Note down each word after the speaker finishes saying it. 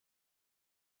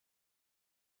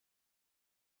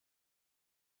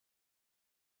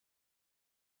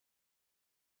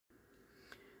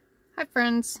Hi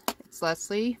friends, it's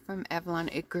Leslie from Avalon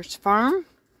Acres Farm.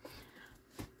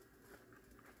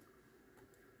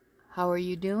 How are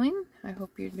you doing? I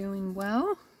hope you're doing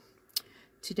well.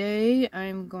 Today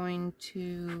I'm going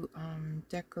to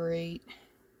decorate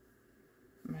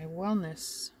my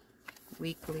wellness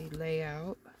weekly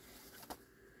layout.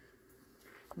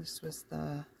 This was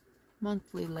the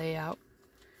monthly layout,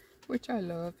 which I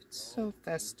love. It's so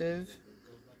festive.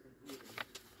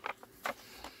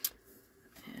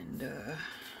 And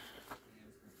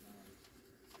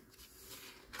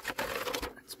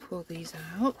let's pull these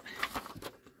out.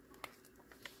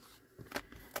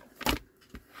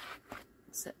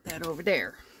 Set that over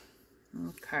there.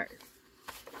 Okay.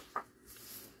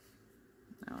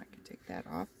 Now I can take that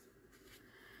off.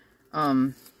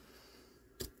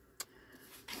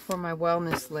 For my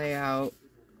wellness layout,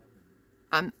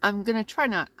 I'm gonna try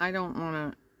not. I don't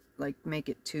want to like make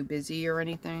it too busy or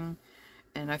anything.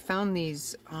 And I found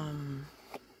these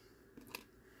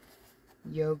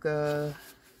yoga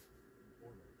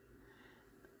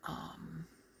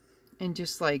and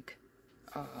just like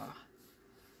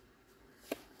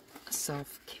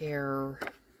self-care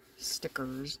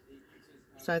stickers.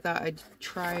 So I thought I'd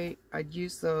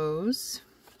use those.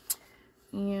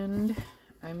 And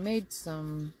I made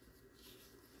some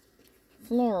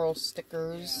floral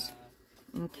stickers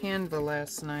in Canva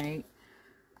last night.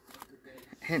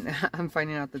 And I'm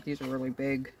finding out that these are really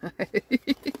big.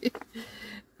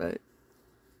 But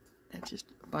it's just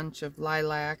a bunch of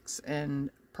lilacs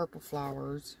and purple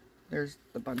flowers. There's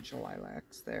a bunch of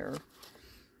lilacs there.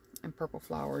 And purple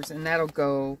flowers. And that'll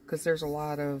go, because there's a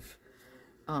lot of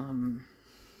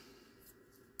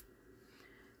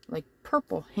like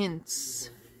purple hints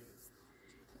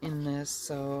in this.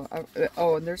 So,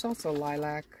 oh, and there's also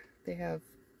lilac. They have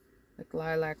like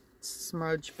lilac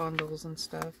smudge bundles and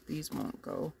stuff. These won't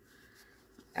go.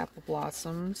 Apple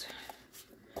blossoms.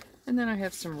 And then I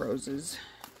have some roses.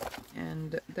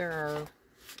 And there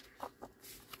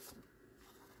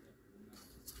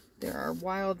are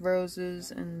wild roses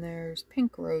and there's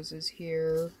pink roses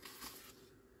here.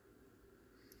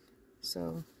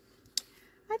 So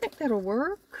I think that'll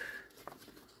work.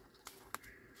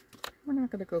 We're not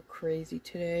gonna go crazy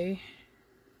today.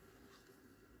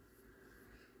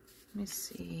 Let me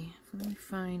see. Let me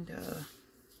find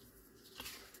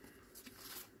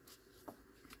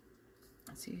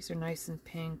see, these are nice and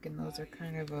pink, and those are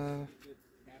kind of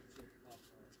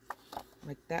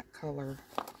like that color.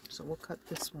 So we'll cut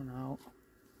this one out.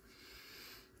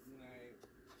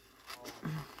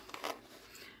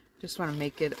 Just want to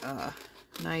make it a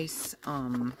nice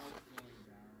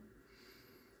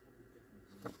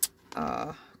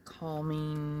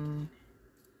calming,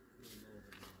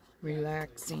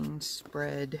 relaxing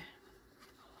spread.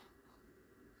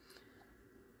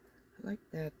 I like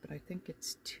that, but I think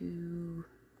it's too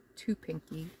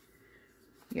pinky.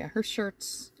 Yeah, her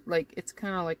shirt's like, it's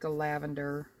kind of like a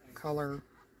lavender color.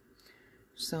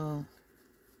 So,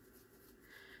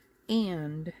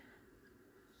 and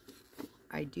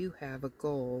I do have a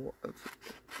goal of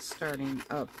starting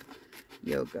up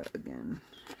yoga again.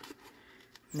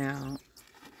 Now,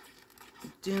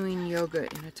 doing yoga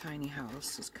in a tiny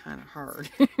house is kind of hard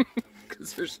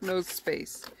because there's no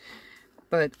space.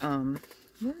 But,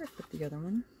 where did I put the other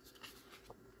one?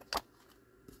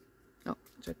 Oh,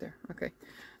 it's right there. Okay.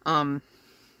 I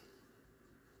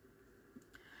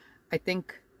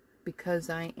think because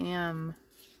I am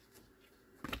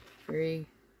very,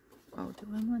 oh, do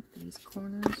I want these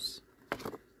corners?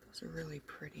 Those are really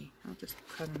pretty. I'll just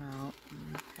cut them out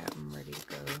and have them ready to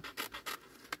go.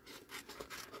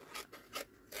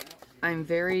 I'm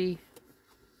very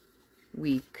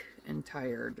weak and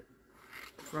tired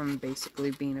from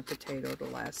basically being a potato the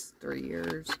last 3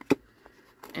 years.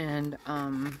 And,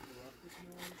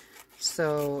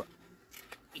 so,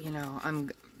 you know,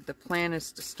 the plan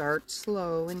is to start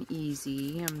slow and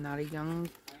easy. I'm not a young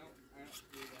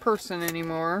person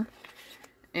anymore.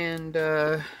 And,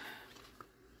 I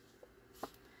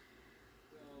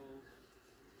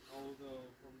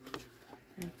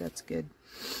think that's good.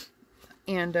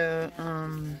 And, oh,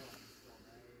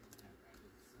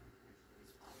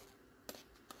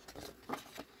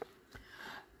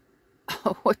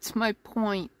 what's my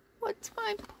point? What's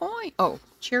my point? Oh,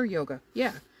 chair yoga.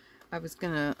 Yeah. I was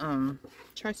gonna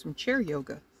try some chair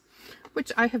yoga,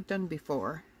 which I have done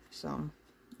before, so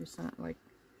it's not like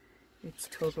it's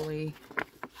totally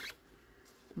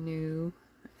new.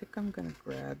 I think I'm gonna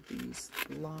grab these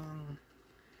long.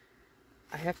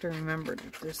 I have to remember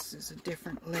that this is a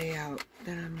different layout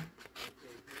than I'm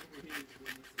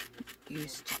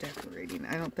used to decorating.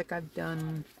 I don't think I've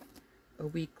done a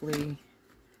weekly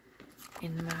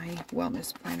in my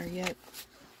wellness planner yet.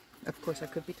 Of course, I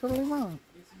could be totally wrong.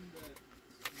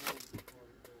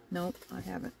 Nope, I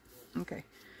haven't. Okay,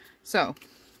 so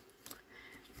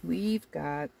we've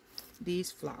got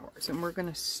these flowers, and we're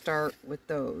gonna start with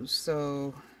those.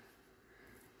 So,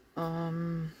 you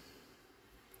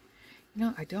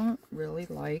know, I don't really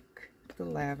like the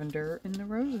lavender and the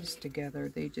roses together.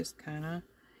 They just kind of,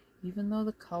 even though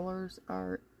the colors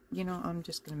are, you know, I'm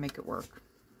just gonna make it work.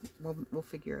 We'll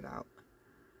figure it out.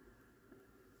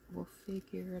 We'll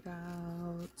figure it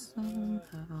out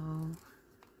somehow.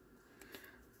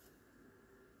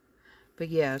 But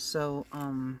yeah, so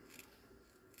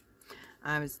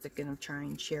I was thinking of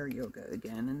trying chair yoga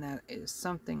again, and that is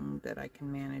something that I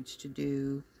can manage to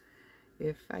do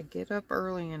if I get up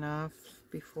early enough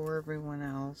before everyone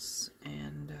else,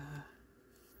 and at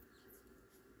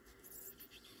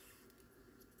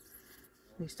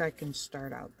least I can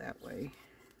start out that way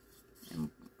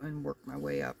and work my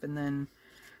way up. And then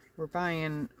we're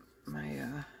buying,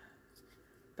 my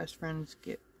best friend's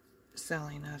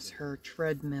selling us her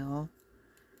treadmill,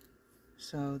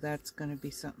 so that's going to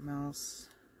be something else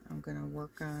I'm going to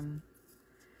work on,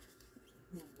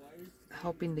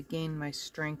 helping to gain my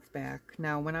strength back.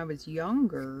 Now, when I was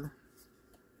younger,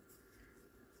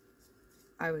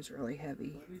 I was really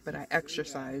heavy, but I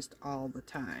exercised all the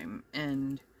time,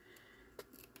 and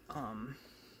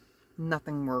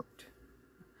nothing worked.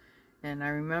 And I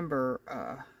remember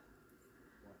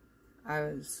I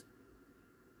was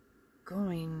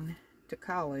going to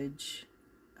college.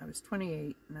 I was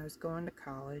 28, and I was going to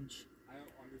college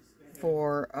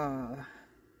for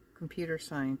computer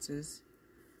sciences,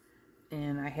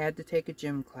 and I had to take a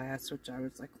gym class, which I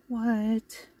was like,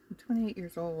 what? I'm 28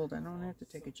 years old, I don't have to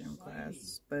take a gym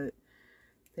class, but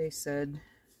they said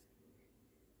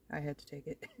I had to take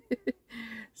it.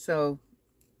 So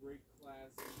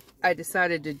I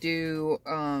decided to do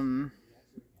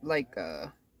like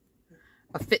a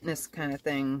fitness kind of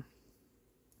thing,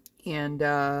 and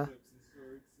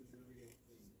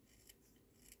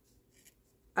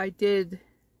I did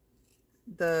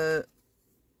the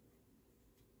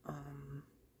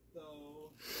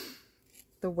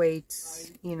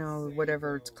weights, you know,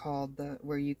 whatever it's called,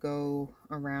 where you go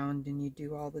around and you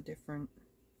do all the different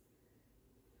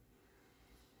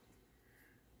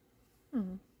I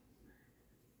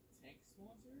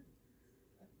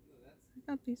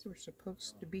thought these were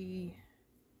supposed to be,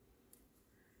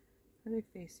 are they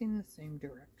facing the same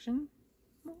direction?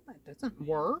 Well, that doesn't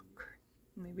work.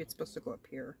 Maybe it's supposed to go up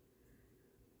here.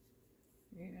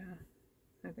 Yeah,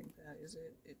 I think that is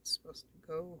it. It's supposed to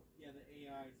go. Yeah, the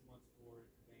AI is much more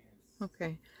advanced.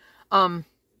 Okay.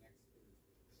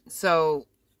 So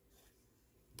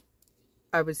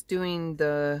I was doing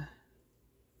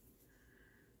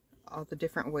all the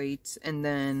different weights, and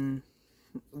then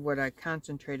what I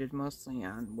concentrated mostly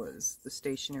on was the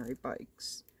stationary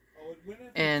bikes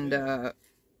and the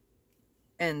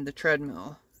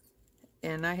treadmill.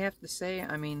 And I have to say,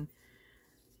 I mean,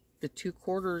 the 2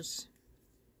 quarters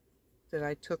that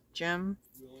I took gym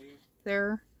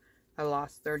there, I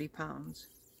lost 30 pounds.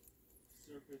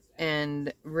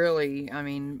 And really, I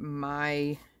mean,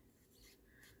 my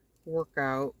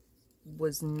workout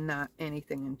was not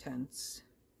anything intense.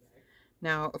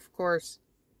 Now, of course,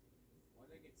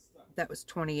 that was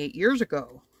 28 years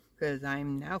ago, because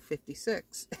I'm now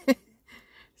 56.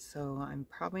 So I'm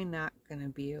probably not going to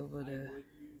be able to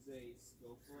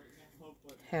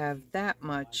have that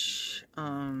much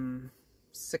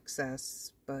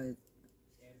success, but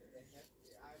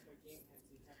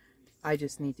I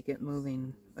just need to get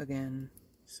moving again,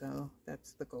 so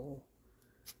that's the goal.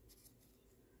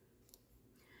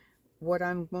 What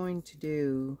I'm going to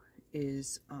do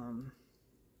is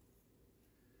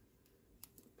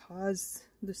pause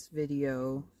this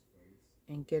video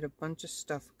and get a bunch of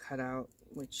stuff cut out,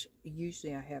 which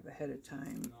usually I have ahead of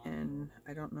time, and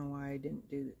I don't know why I didn't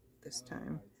do it this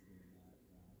time.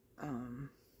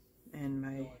 And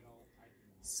my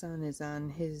son is on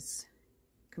his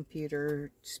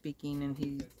computer speaking, and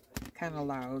he's kind of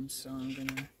loud, so I'm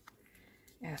gonna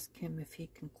ask him if he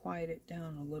can quiet it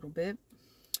down a little bit,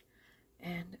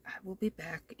 and I will be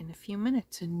back in a few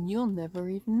minutes, and you'll never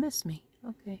even miss me.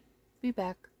 Okay, be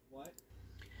back. What?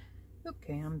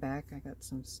 Okay, I'm back. I got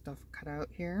some stuff cut out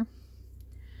here.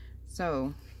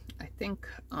 So I think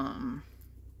I'm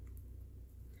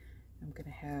gonna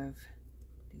have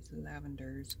these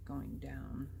lavenders going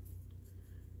down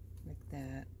like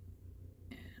that,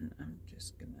 and I'm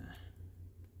just gonna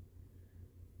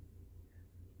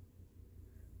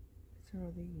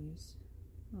throw these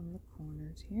on the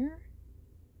corners here.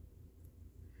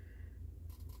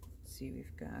 Let's see,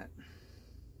 we've got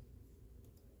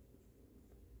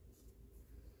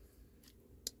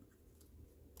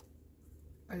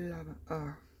I love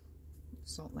a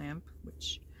salt lamp,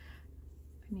 which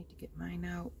I need to get mine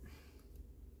out.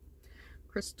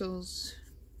 Crystals,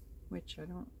 which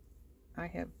I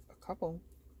have a couple.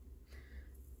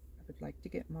 I would like to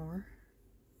get more.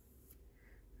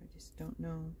 I just don't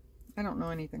know. I don't know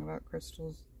anything about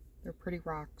crystals. They're pretty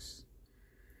rocks.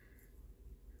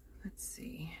 Let's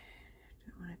see.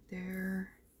 Don't want it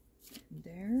there and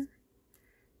there.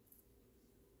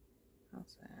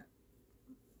 How's that?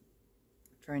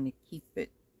 I'm trying to keep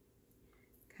it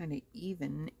kind of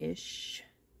even-ish.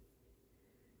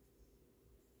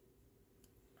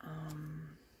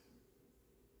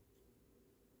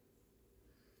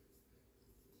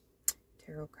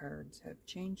 Tarot cards have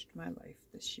changed my life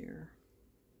this year.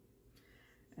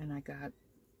 And I got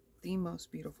the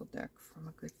most beautiful deck from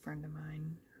a good friend of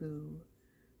mine who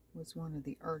was one of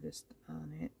the artists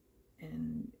on it.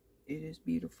 And it is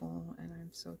beautiful, and I'm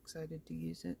so excited to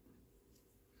use it.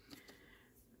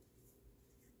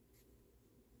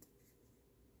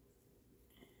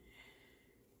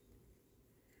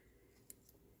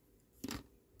 Let's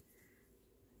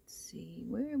see,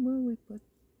 where will we put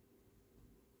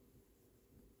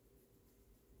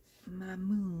my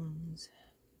moons?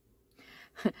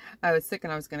 I was thinking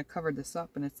I was going to cover this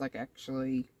up, and it's like,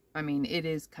 actually, I mean, it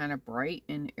is kind of bright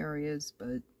in areas,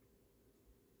 but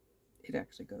it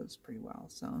actually goes pretty well.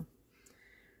 So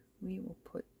we will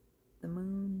put the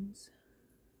moons.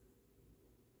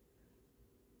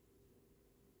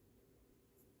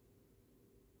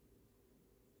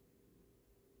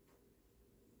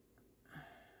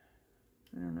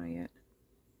 I don't know yet.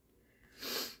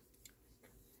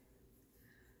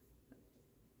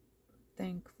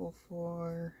 Thankful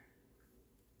for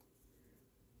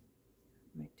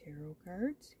my tarot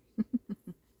cards.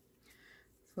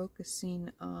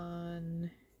 Focusing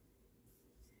on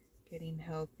getting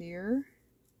healthier.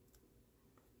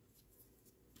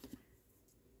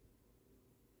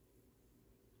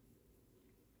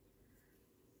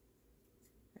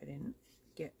 I didn't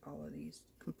get all of these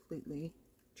completely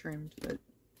trimmed, but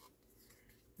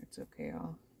it's okay.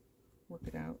 I'll work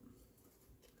it out.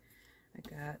 I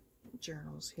got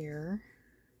journals here.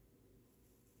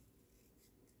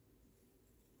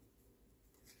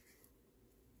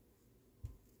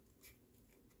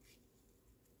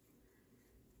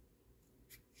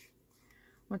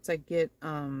 Once I get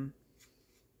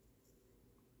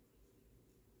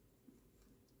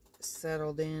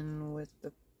settled in with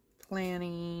the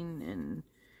planning and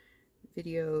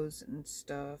videos and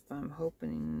stuff, I'm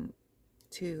hoping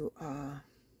to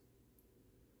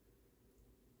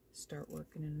start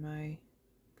working in my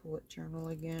bullet journal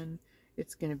again.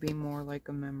 It's going to be more like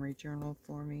a memory journal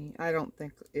for me. I don't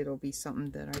think it'll be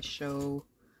something that I show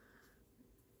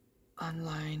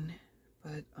online,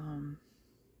 but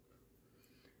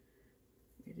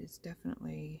it is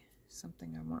definitely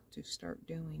something I want to start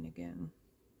doing again.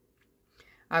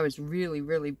 I was really,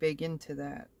 really big into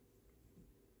that.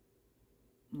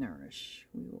 Nourish.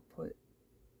 We will put...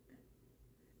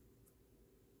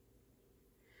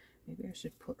 Maybe I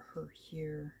should put her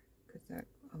here, because that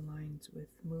aligns with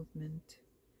movement.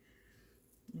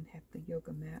 And have the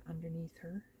yoga mat underneath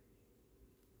her.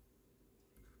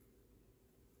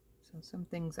 So some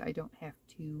things I don't have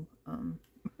to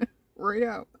write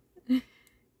out.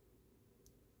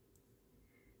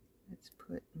 Let's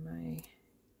put my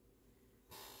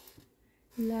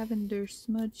lavender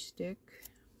smudge stick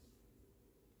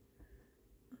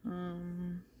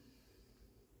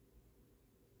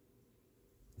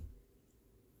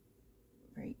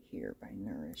right here by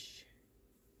Nourish.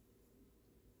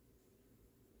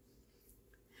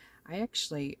 I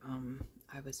actually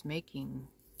I was making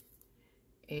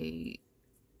a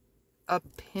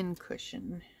pin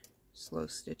cushion, slow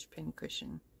stitch pin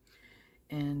cushion,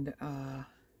 and I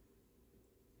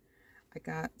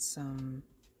got some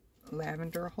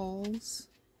lavender hulls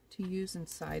to use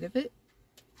inside of it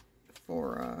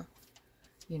for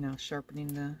you know,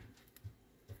 sharpening the,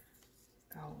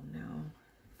 oh no,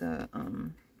 the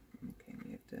okay,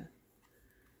 we have to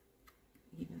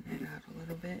even that out a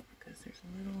little bit, because there's a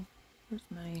little, where's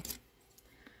my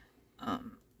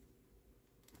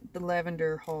the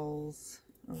lavender hulls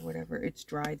or whatever, it's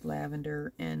dried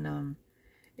lavender, and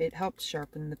it helps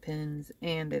sharpen the pins,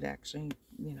 and it actually,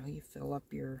 you know, you fill up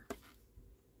your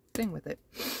thing with it.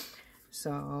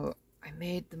 So I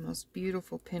made the most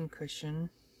beautiful pin cushion.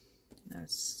 I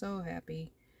was so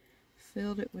happy.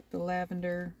 Filled it with the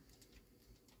lavender,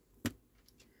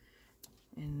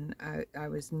 and I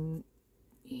was,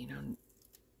 you know,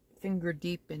 finger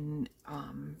deep in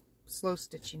slow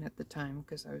stitching at the time,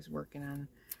 because I was working on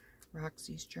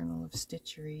Roxy's Journal of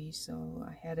Stitchery, so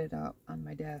I had it up on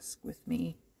my desk with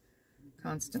me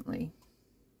constantly.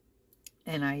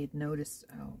 And I had noticed,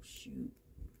 oh shoot,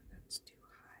 that's too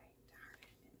high, darn it.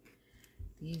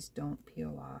 These don't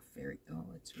peel off very, oh,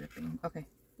 it's ripping. Okay,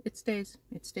 it stays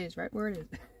right where it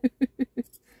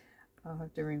is. I'll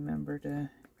have to remember to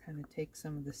kind of take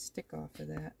some of the stick off of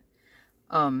that.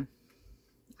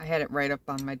 I had it right up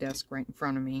on my desk right in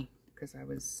front of me because I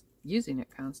was using it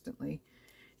constantly.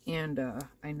 And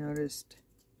I noticed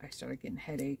I started getting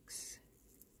headaches,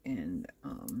 and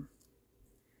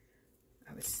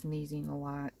I was sneezing a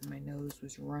lot, and my nose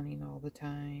was running all the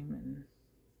time, and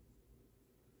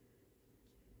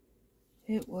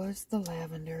it was the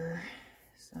lavender.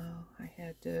 So I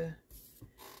had to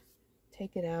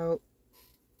take it out,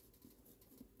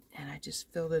 and I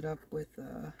just filled it up with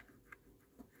I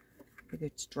think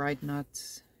it's dried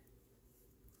nuts,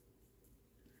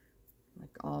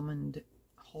 like almond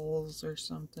hulls or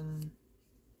something.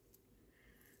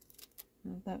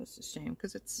 Well, that was a shame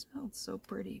because it smelled so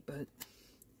pretty, but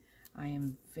I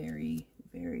am very,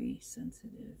 very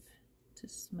sensitive to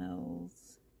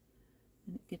smells,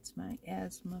 and it gets my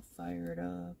asthma fired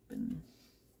up and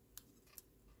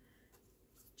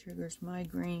triggers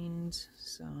migraines,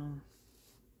 so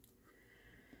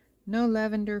no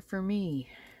lavender for me.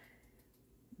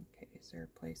 Okay, is there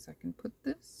a place I can put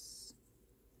this?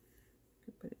 I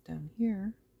could put it down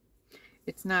here.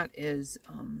 It's not as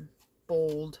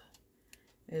bold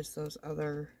as those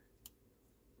other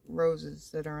roses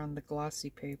that are on the glossy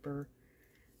paper.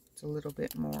 It's a little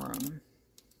bit more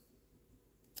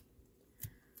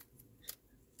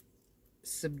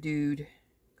subdued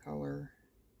color.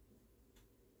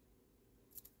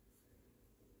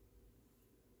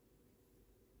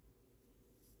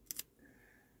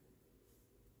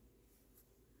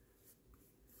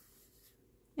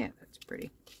 Yeah, that's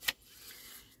pretty.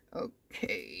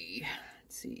 Okay,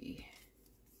 let's see.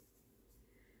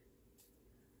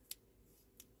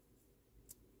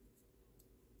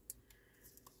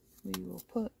 We will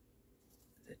put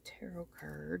the tarot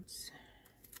cards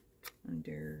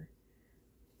under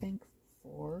thankful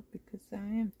for, because I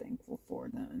am thankful for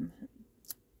them.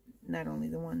 Not only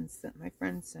the ones that my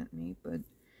friends sent me, but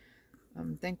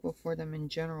I'm thankful for them in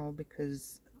general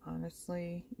because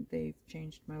honestly, they've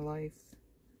changed my life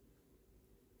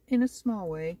in a small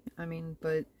way. I mean,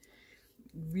 but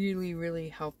really, really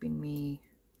helping me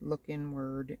look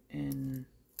inward and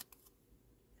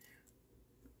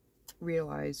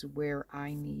realize where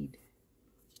I need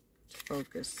to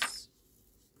focus.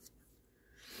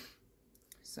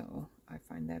 So I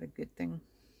find that a good thing.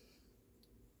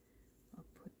 I'll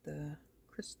put the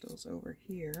crystals over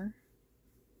here.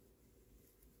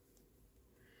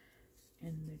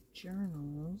 And the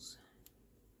journals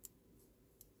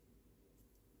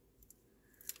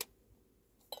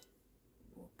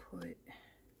we'll put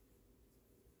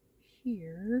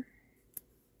here.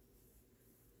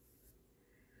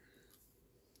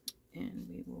 And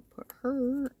we will put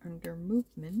her under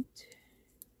movement.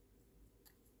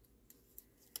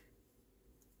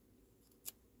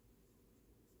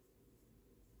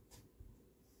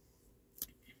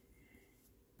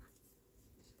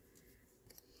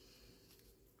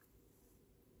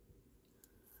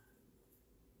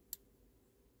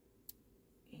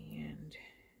 And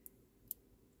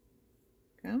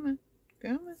come on,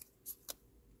 come on.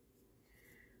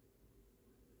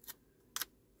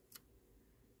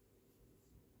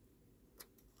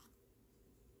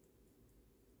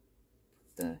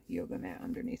 The yoga mat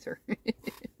underneath her.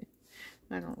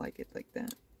 I don't like it like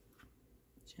that.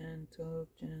 Gentle,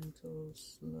 gentle,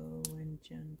 slow and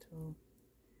gentle.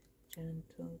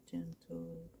 Gentle,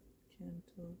 gentle,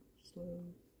 gentle,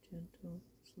 slow, gentle,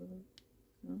 slow.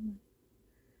 Oh.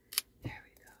 There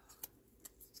we go.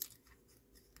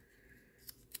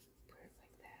 Put it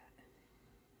like that.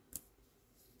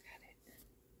 Got it.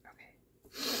 Okay.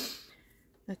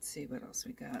 Let's see what else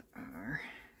we got. Our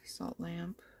salt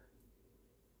lamp.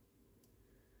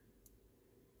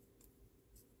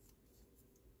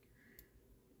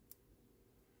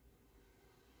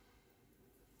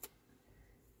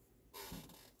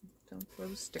 Don't throw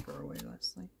the sticker away,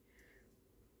 Leslie.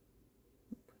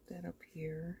 Put that up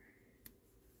here.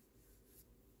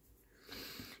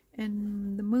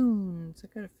 And the moons, I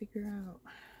gotta figure out.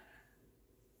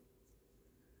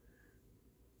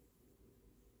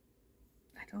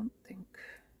 I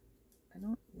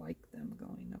don't like them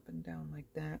going up and down like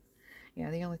that.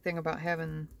 Yeah, the only thing about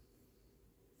having,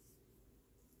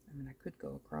 I mean, I could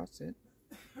go across it.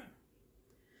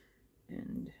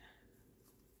 And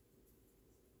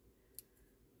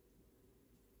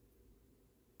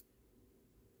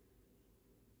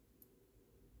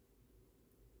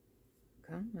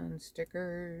come on,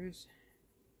 stickers.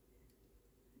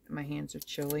 my hands are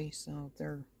chilly, so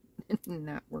they're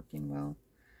not working well.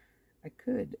 I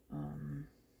could, how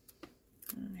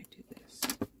do I do this?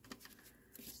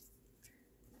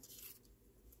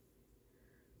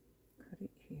 Cut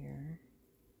it here.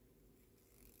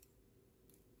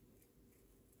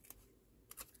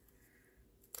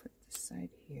 Put this side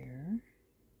here.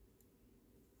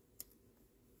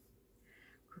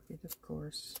 Crooked, of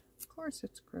course. Of course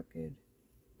it's crooked.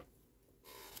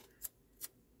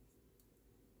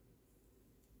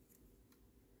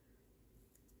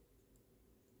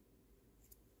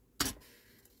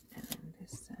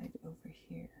 Side over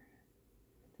here.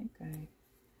 I think I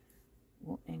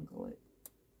will angle it.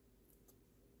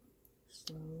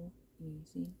 Slow,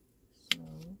 easy,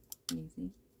 slow,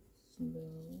 easy,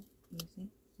 slow, easy.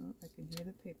 Oh, I can hear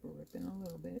the paper ripping a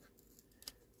little bit.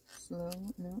 Slow,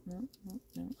 no, no, no,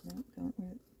 no, no, don't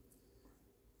rip.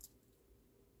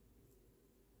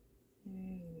 There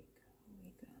we go,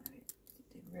 we got it. It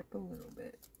did rip a little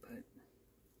bit, but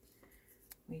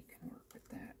we can work with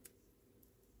that.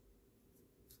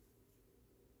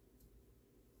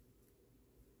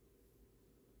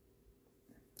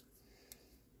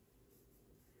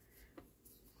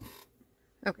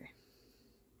 Okay.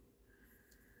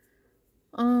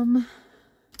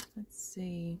 Let's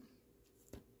see.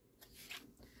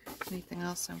 Anything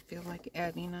else I feel like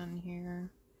adding on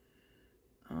here?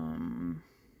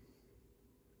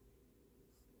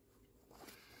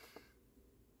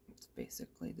 It's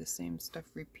basically the same stuff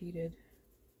repeated.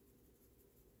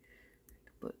 I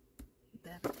could put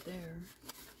that there.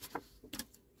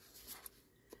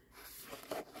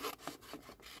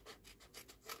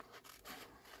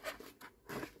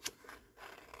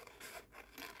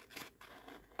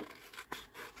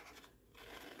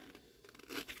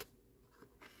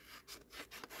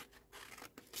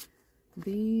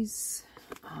 These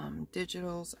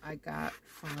digitals I got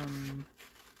from,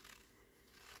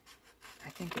 I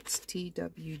think it's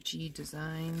TWG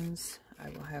Designs. I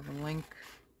will have a link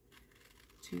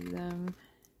to them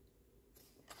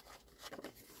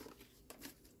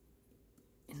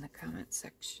in the comment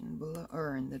section below,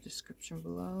 or in the description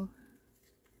below.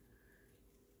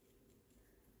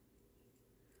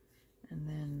 And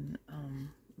then,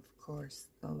 of course,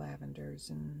 the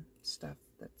lavenders and stuff.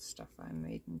 That's stuff I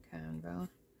made in Canva.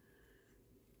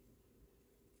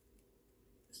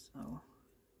 So,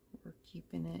 we're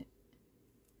keeping it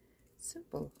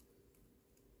simple,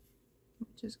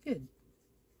 which is good.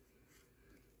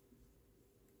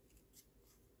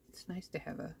 It's nice to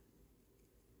have a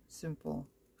simple,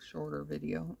 shorter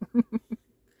video.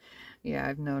 Yeah,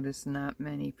 I've noticed not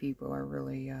many people are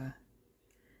really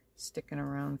sticking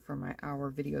around for my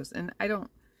hour videos. And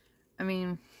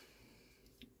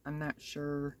I'm not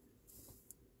sure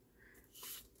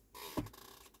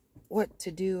what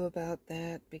to do about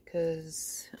that,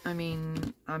 because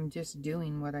I'm just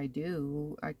doing what I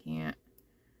do. I can't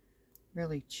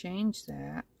really change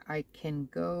that. I can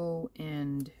go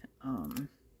and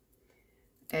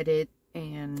edit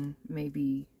and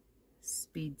maybe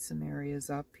speed some areas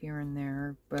up here and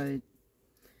there, but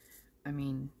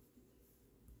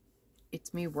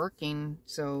it's me working,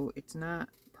 so it's not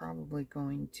probably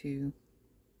going to.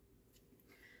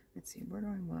 Let's see, where do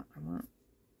I want?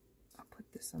 I'll put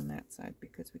this on that side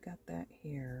because we got that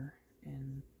here,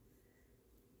 and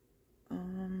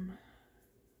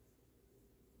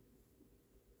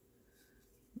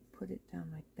put it down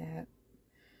like that,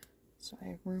 so I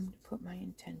have room to put my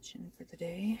intention for the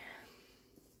day.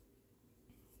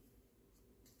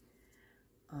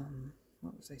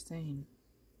 What was I saying?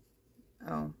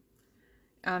 Oh,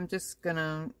 I'm just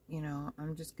gonna,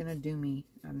 I'm just gonna do me.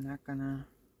 I'm not gonna,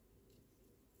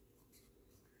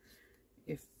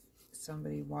 if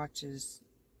somebody watches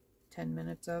 10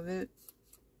 minutes of it,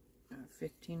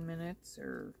 15 minutes,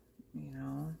 or,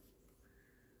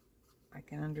 I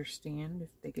can understand if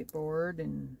they get bored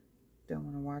and don't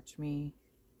want to watch me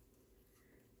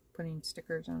putting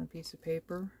stickers on a piece of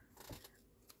paper.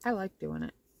 I like doing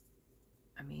it.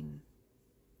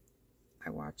 I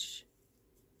watch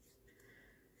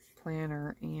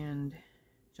planner and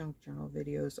junk journal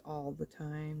videos all the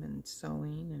time, and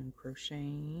sewing and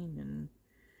crocheting, and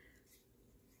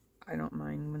I don't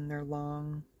mind when they're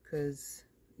long, because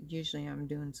usually I'm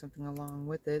doing something along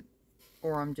with it,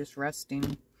 or I'm just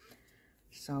resting,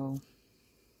 so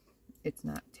it's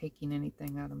not taking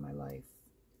anything out of my life.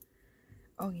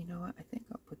 Oh, you know what? I think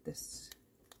I'll put this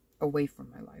away from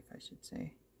my life, I should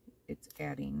say. It's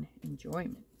adding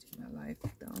enjoyment to my life,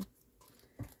 though.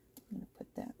 I'm going to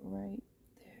put that right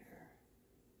there.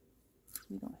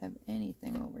 We don't have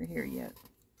anything over here yet.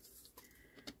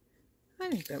 I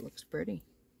think that looks pretty.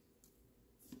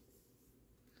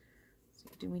 So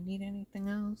do we need anything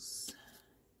else?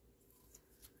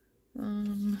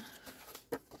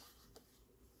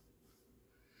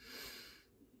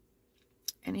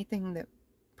 Anything that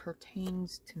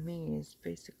pertains to me is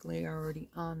basically already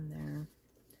on there.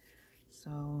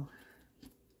 So,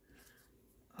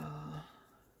 I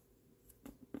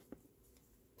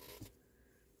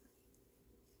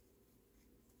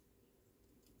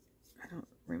don't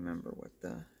remember what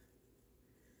the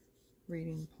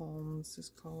reading palms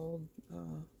is called.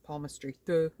 Palmistry.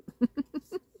 Duh.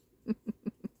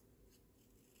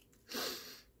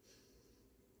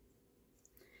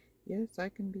 Yes, I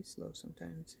can be slow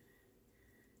sometimes.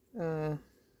 I'm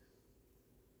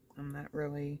not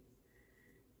really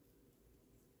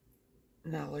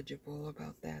knowledgeable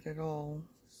about that at all.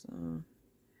 So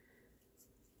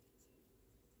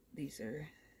these are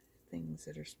things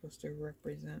that are supposed to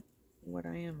represent what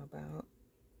I am about.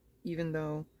 Even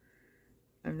though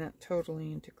I'm not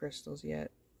totally into crystals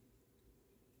yet,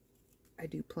 I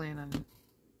do plan on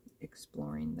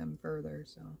exploring them further,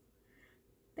 so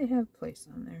they have a place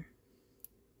on there.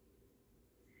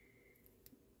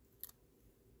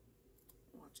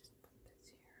 We'll just put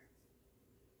this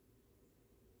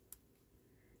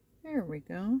here. There we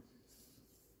go.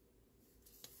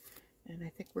 And I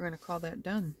think we're going to call that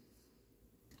done.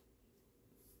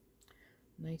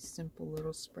 Nice, simple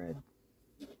little spread.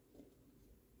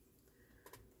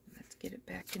 Let's get it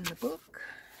back in the book.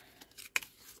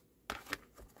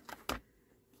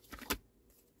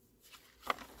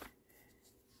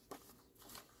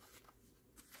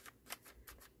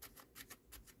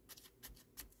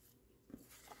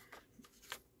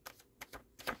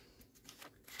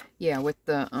 Yeah, with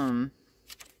the,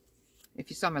 if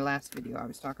you saw my last video, I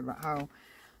was talking about how,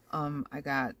 I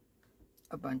got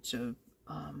a bunch of,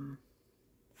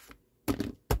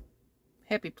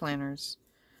 happy planners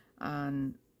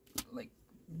on, like,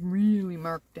 really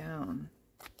marked down.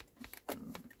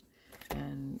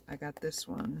 And I got this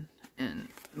one and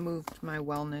moved my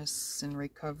wellness and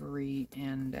recovery,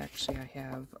 and actually I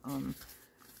have,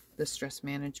 the stress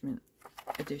management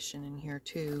edition in here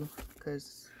too,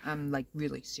 because I'm like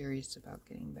really serious about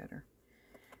getting better.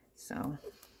 So,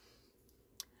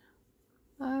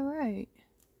 all right,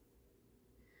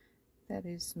 that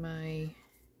is my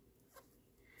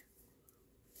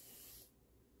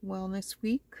wellness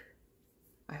week.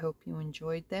 I hope you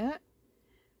enjoyed that,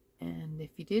 and if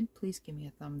you did, please give me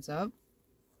a thumbs up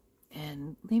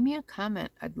and leave me a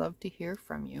comment. I'd love to hear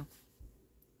from you.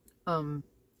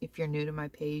 If you're new to my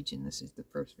page and this is the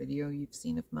first video you've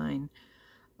seen of mine,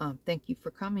 thank you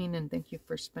for coming and thank you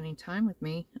for spending time with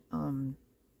me. And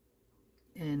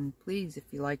please,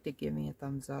 if you liked it, give me a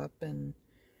thumbs up. And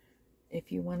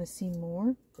if you want to see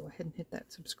more, go ahead and hit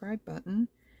that subscribe button.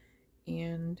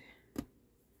 And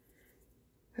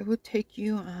I will take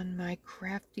you on my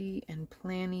crafty and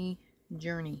planny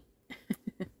journey.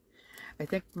 I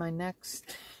think my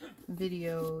next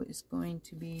video is going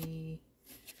to be,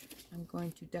 I'm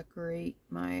going to decorate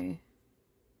my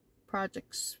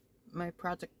project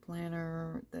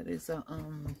planner that is a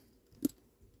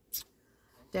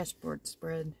dashboard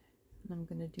spread. And I'm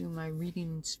going to do my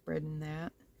reading spread in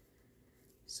that.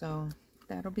 So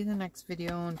that'll be the next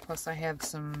video, and plus I have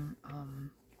some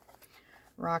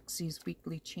Roxy's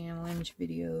weekly challenge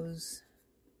videos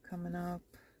coming up.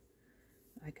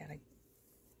 I gotta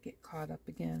get caught up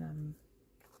again. I'm,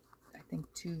 I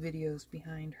think, 2 videos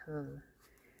behind her.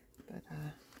 But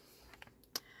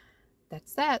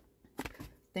that's that.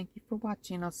 Thank you for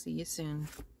watching. I'll see you soon.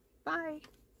 Bye.